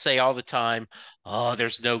people say all the time, "Oh,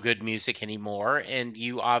 there's no good music anymore," and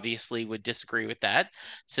you obviously would disagree with that,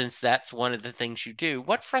 since that's one of the things you do.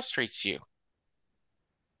 What frustrates you?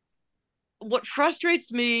 What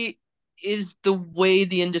frustrates me is the way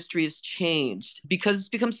the industry has changed because it's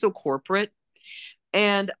become so corporate.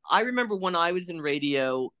 And I remember when I was in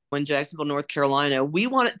radio in Jacksonville, North Carolina, we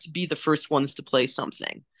wanted to be the first ones to play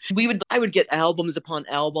something. I would get albums upon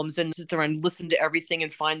albums and sit there and listen to everything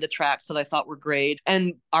and find the tracks that I thought were great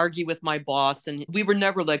and argue with my boss. And we were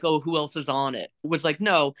never like, oh, who else is on it? It was like,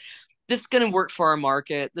 no, this is going to work for our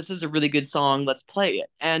market. This is a really good song. Let's play it.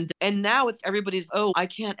 And now it's everybody's, oh, I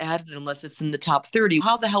can't add it unless it's in the top 30.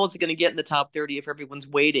 How the hell is it going to get in the top 30 if everyone's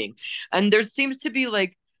waiting? And there seems to be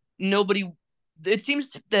like nobody, it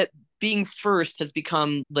seems that being first has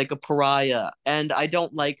become like a pariah. And I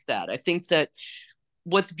don't like that. I think that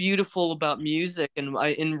what's beautiful about music and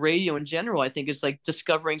in radio in general, I think, is like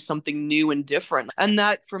discovering something new and different. And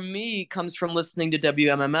that for me comes from listening to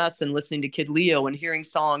WMMS and listening to Kid Leo and hearing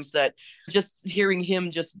songs that just hearing him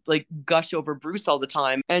just like gush over Bruce all the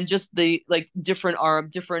time. And just the like different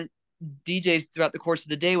DJs throughout the course of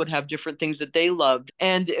the day would have different things that they loved.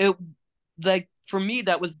 And it like for me,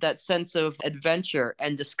 that was that sense of adventure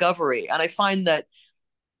and discovery. And I find that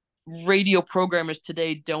radio programmers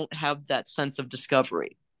today don't have that sense of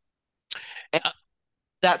discovery. And Uh,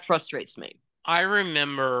 that frustrates me. I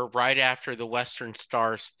remember right after the Western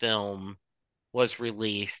Stars film was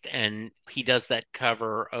released, and he does that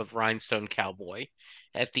cover of Rhinestone Cowboy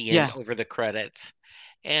at the end Yeah. over the credits.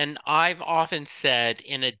 And I've often said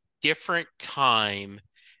in a different time,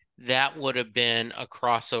 that would have been a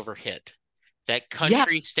crossover hit. That Yeah.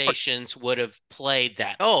 country stations would have played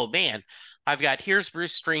that. Oh man, here's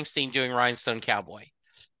Bruce Springsteen doing Rhinestone Cowboy.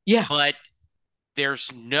 Yeah. But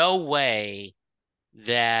there's no way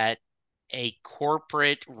that a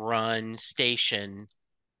corporate run station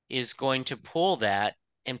is going to pull that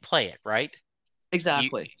and play it, right? You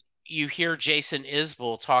Exactly. you hear Jason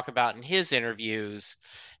Isbell talk about in his interviews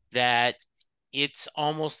that it's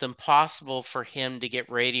almost impossible for him to get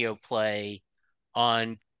radio play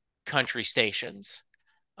on country stations.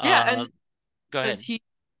 Yeah. And Um, Go because ahead. he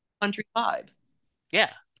country vibe.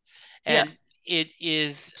 Yeah. Yeah. And it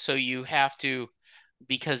is so you have to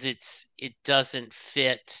because it doesn't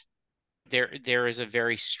fit there is a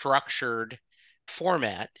very structured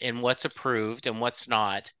format in what's approved and what's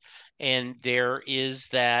not. And there is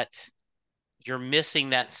that you're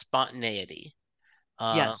missing that spontaneity.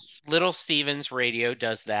 Yes. Little Stevens Radio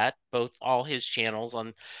does that, both all his channels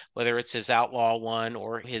on whether it's his Outlaw one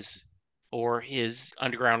or his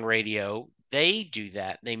Underground Radio, they do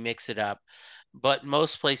that. They mix it up. But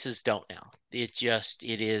most places don't now. It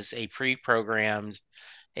is a pre-programmed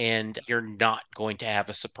and you're not going to have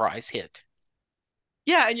a surprise hit.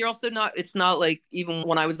 Yeah. And you're also not, it's not like even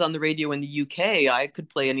when I was on the radio in the UK, I could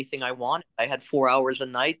play anything I wanted. I had 4 hours a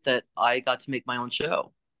night that I got to make my own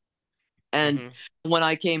show. And Hmm. when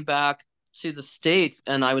I came back to the States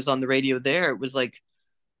and I was on the radio there, it was like,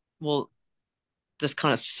 well, this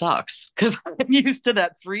kind of sucks because I'm used to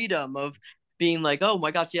that freedom of being like, oh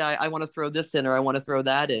my gosh, yeah, I want to throw this in or I want to throw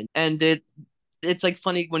that in. And it's like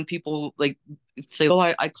funny when people like say, oh,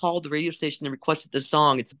 I called the radio station and requested this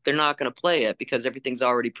song. They're not going to play it because everything's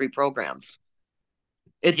already pre-programmed.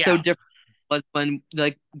 It's so Yeah. different was when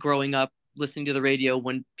like growing up listening to the radio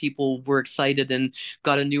when people were excited and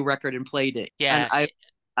got a new record and played it. And Yeah.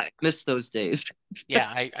 I miss those days. Yeah.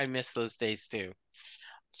 I miss those days too.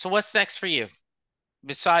 So what's next for you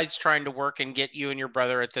besides trying to work and get you and your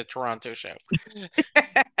brother at the Toronto show?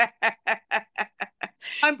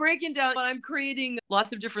 I'm breaking down. I'm creating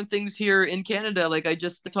lots of different things here in Canada. Like I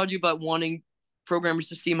just told you about wanting programmers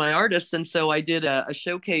to see my artists. And so I did a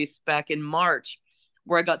showcase back in March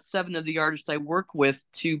where I got 7 of the artists I work with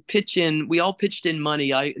to pitch in. We all pitched in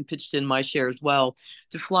money. I pitched in my share as well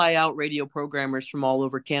to fly out radio programmers from all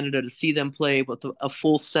over Canada to see them play with a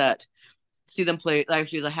full set. See them play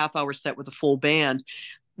actually a half-hour set with a full band,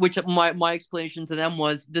 which my explanation to them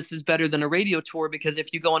was this is better than a radio tour because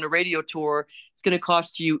if you go on a radio tour, it's going to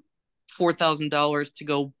cost you $4,000 to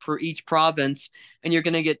go per each province, and you're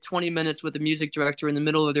going to get 20 minutes with a music director in the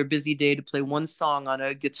middle of their busy day to play one song on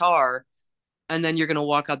a guitar, and then you're going to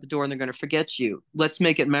walk out the door and they're going to forget you. Let's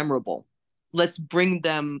make it memorable. Let's bring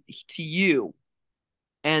them to you.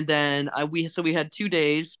 And then we had 2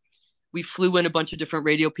 days. We flew in a bunch of different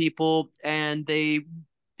radio people, and they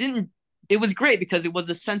didn't. It was great because it was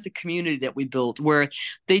a sense of community that we built where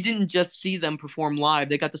they didn't just see them perform live.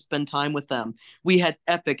 They got to spend time with them. We had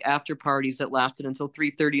epic after parties that lasted until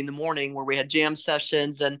 3:30 in the morning where we had jam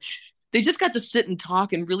sessions, and they just got to sit and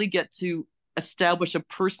talk and really get to establish a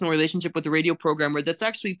personal relationship with the radio programmer that's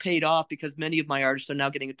actually paid off because many of my artists are now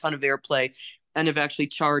getting a ton of airplay and have actually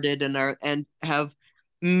charted and have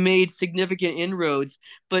made significant inroads.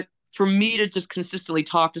 But for me to just consistently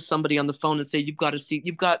talk to somebody on the phone and say, you've got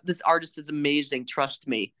this artist is amazing, trust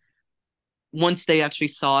me. Once they actually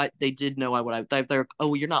saw it, they did know they're,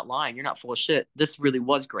 oh, you're not lying. You're not full of shit. This really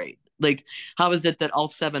was great. Like, how is it that all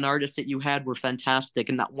 7 artists that you had were fantastic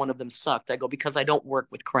and not one of them sucked? I go, because I don't work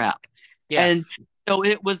with crap. And Yes. so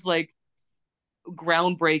it was like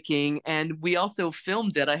groundbreaking. And we also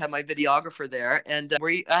filmed it. I had my videographer there, and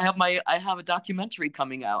I have a documentary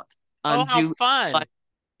coming out Oh, on how June. fun.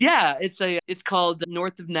 Yeah, it's called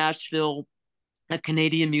North of Nashville, a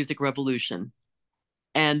Canadian Music Revolution.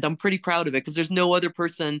 And I'm pretty proud of it because there's no other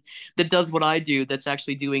person that does what I do that's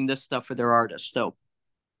actually doing this stuff for their artists. So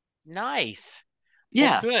Nice. Well,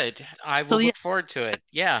 yeah. good. I So will yeah, look forward to it.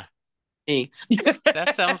 Yeah. me.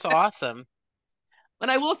 That sounds awesome. But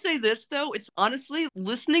I will say this though, it's honestly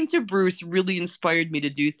listening to Bruce really inspired me to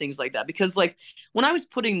do things like that because like when I was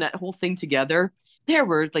putting that whole thing together, there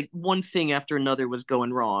were like one thing after another was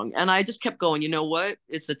going wrong. And I just kept going, you know what?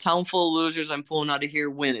 It's a town full of losers I'm pulling out of here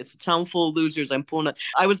win. It's a town full of losers I'm pulling out.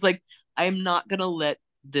 I was like, I'm not gonna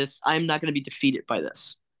be defeated by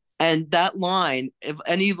this. And that line, if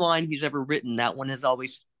any line he's ever written, that one has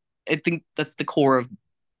always I think that's the core of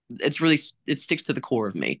it sticks to the core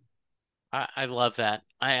of me. I love that.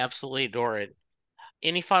 I absolutely adore it.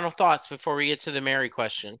 Any final thoughts before we get to the Mary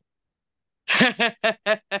question? I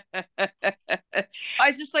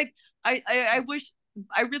just like I wish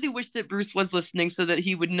I really wish that Bruce was listening so that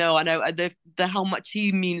he would know and the how much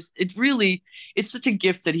he means. It's such a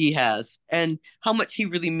gift that he has and how much he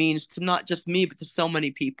really means to not just me but to so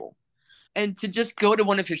many people. And to just go to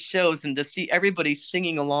one of his shows and to see everybody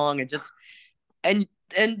singing along and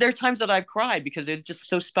and there are times that I've cried because it's just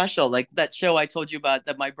so special. Like that show I told you about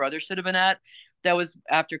that my brother should have been at. That was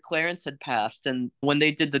after Clarence had passed, and when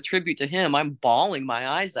they did the tribute to him, I'm bawling my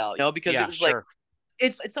eyes out, because it Yeah, was like sure.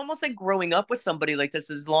 it's almost like growing up with somebody like this.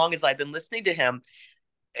 As long as I've been listening to him,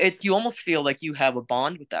 it's you almost feel like you have a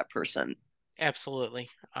bond with that person, Absolutely.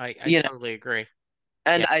 I you know. totally agree.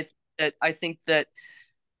 And Yeah. I think that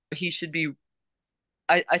he should be.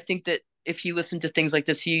 I think that if he listened to things like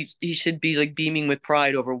this, he should be like beaming with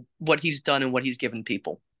pride over what he's done and what he's given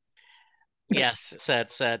people. Yes,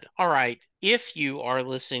 said. All right. If you are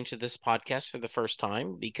listening to this podcast for the first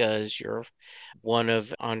time because you're one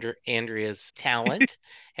of Andrea's talent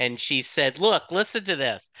and she said, "Look, listen to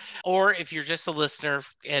this." Or if you're just a listener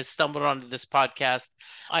has stumbled onto this podcast,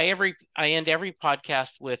 I end every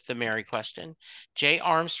podcast with the Mary question. Jay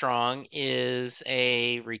Armstrong is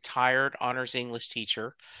a retired honors English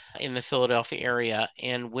teacher in the Philadelphia area,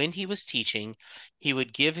 and when he was teaching, he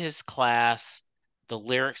would give his class the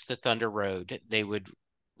lyrics to Thunder Road. They would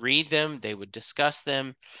read them, they would discuss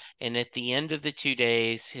them, and at the end of the 2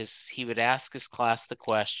 days, he would ask his class the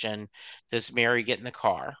question, "Does Mary get in the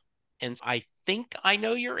car?" And I think I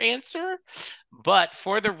know your answer, but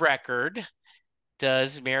for the record,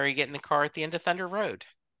 does Mary get in the car at the end of Thunder Road?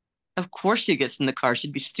 Of course she gets in the car.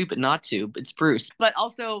 She'd be stupid not to. It's Bruce. But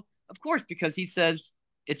also, of course, because he says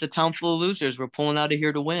it's a town full of losers. We're pulling out of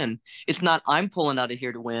here to win. It's not I'm pulling out of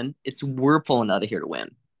here to win. It's we're pulling out of here to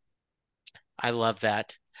win. I love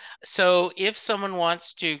that. So if someone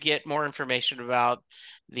wants to get more information about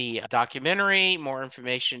the documentary, more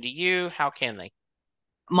information to you, how can they?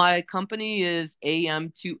 My company is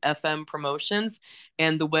AM2FM Promotions,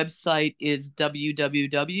 and the website is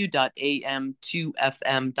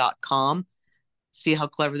www.am2fm.com. See how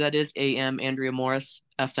clever that is? AM Andrea Morris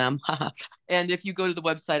FM. And if you go to the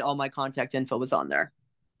website, all my contact info is on there.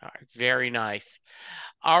 All right, very nice.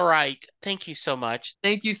 All right. Thank you so much.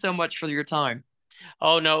 Thank you so much for your time.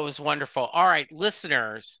 Oh, no, it was wonderful. All right,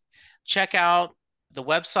 listeners, check out the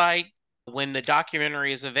website when the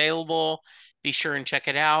documentary is available. Be sure and check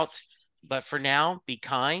it out. But for now, be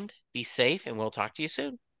kind, be safe, and we'll talk to you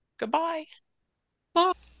soon. Goodbye.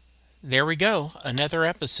 Bye. There we go. Another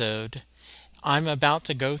episode. I'm about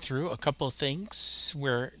to go through a couple of things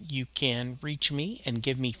where you can reach me and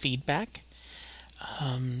give me feedback.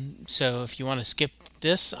 So if you want to skip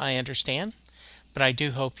this, I understand. But I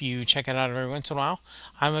do hope you check it out every once in a while.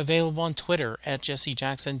 I'm available on Twitter at Jesse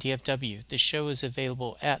Jackson DFW. The show is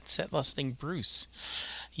available at SetLustingBruce.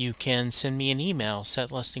 You can send me an email,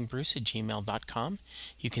 setlustingbruce@gmail.com.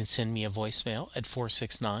 You can send me a voicemail at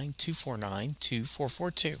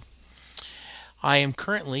 469-249-2442. I am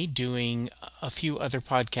currently doing a few other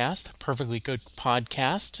podcasts. Perfectly Good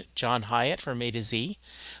Podcast, John Hyatt from A to Z,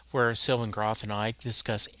 where Sylvan Groth and I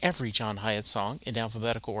discuss every John Hyatt song in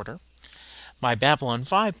alphabetical order. My Babylon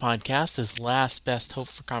 5 podcast is Last Best Hope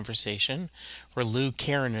for Conversation, where Lou,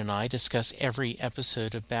 Karen, and I discuss every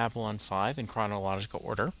episode of Babylon 5 in chronological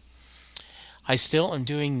order. I still am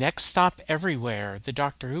doing Next Stop Everywhere, the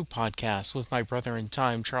Doctor Who podcast with my brother in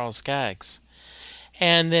time, Charles Skaggs.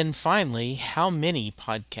 And then finally, How Many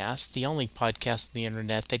Podcasts, the only podcast on the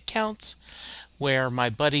internet that counts, where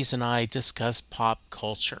my buddies and I discuss pop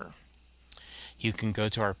culture. You can go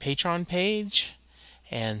to our Patreon page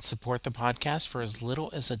and support the podcast for as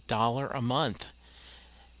little as $1 a month.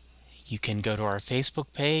 You can go to our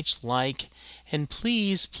Facebook page, and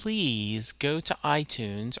please go to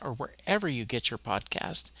iTunes or wherever you get your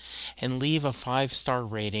podcast and leave a 5-star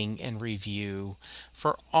rating and review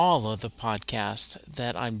for all of the podcasts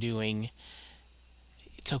that I'm doing.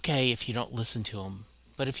 It's okay if you don't listen to them,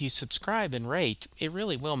 but if you subscribe and rate, it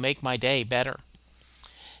really will make my day better.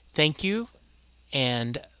 Thank you,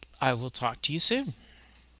 and I will talk to you soon.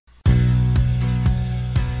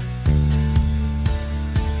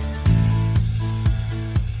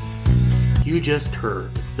 You just heard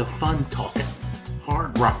the fun-talking,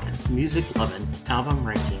 hard-rocking, music-loving,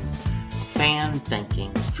 album-ranking,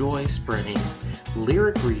 fan-thinking, joy-spreading,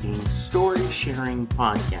 lyric-reading, story-sharing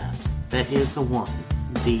podcast that is the one,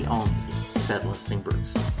 the only, Set Listing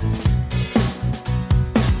Bruce.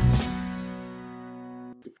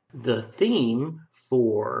 The theme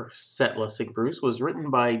for Set Listing Bruce was written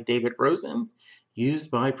by David Rosen,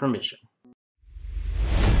 used by permission.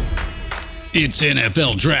 It's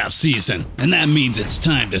NFL draft season, and that means it's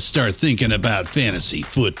time to start thinking about fantasy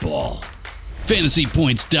football.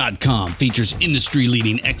 FantasyPoints.com features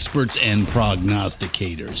industry-leading experts and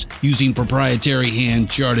prognosticators using proprietary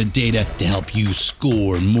hand-charted data to help you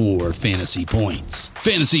score more fantasy points.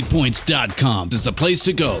 FantasyPoints.com is the place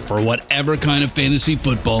to go for whatever kind of fantasy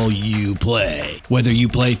football you play. Whether you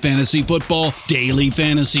play fantasy football, daily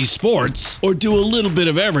fantasy sports, or do a little bit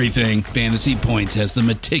of everything, Fantasy Points has the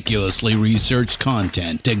meticulously researched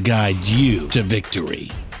content to guide you to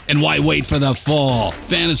victory. And why wait for the fall?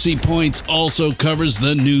 Fantasy Points also covers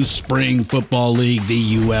the new spring football league,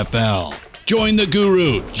 the UFL. Join the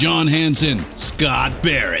guru, John Hansen, Scott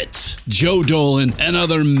Barrett, Joe Dolan, and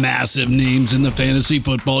other massive names in the fantasy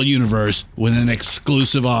football universe with an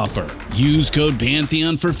exclusive offer. Use code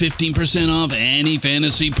Pantheon for 15% off any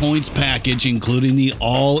Fantasy Points package, including the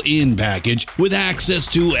all-in package, with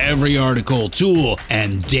access to every article, tool,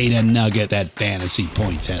 and data nugget that Fantasy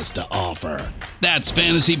Points has to offer. That's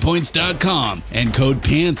FantasyPoints.com and code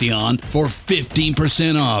Pantheon for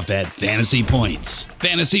 15% off at Fantasy Points.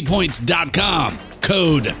 FantasyPoints.com,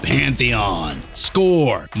 code Pantheon.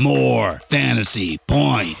 Score more fantasy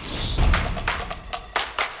points.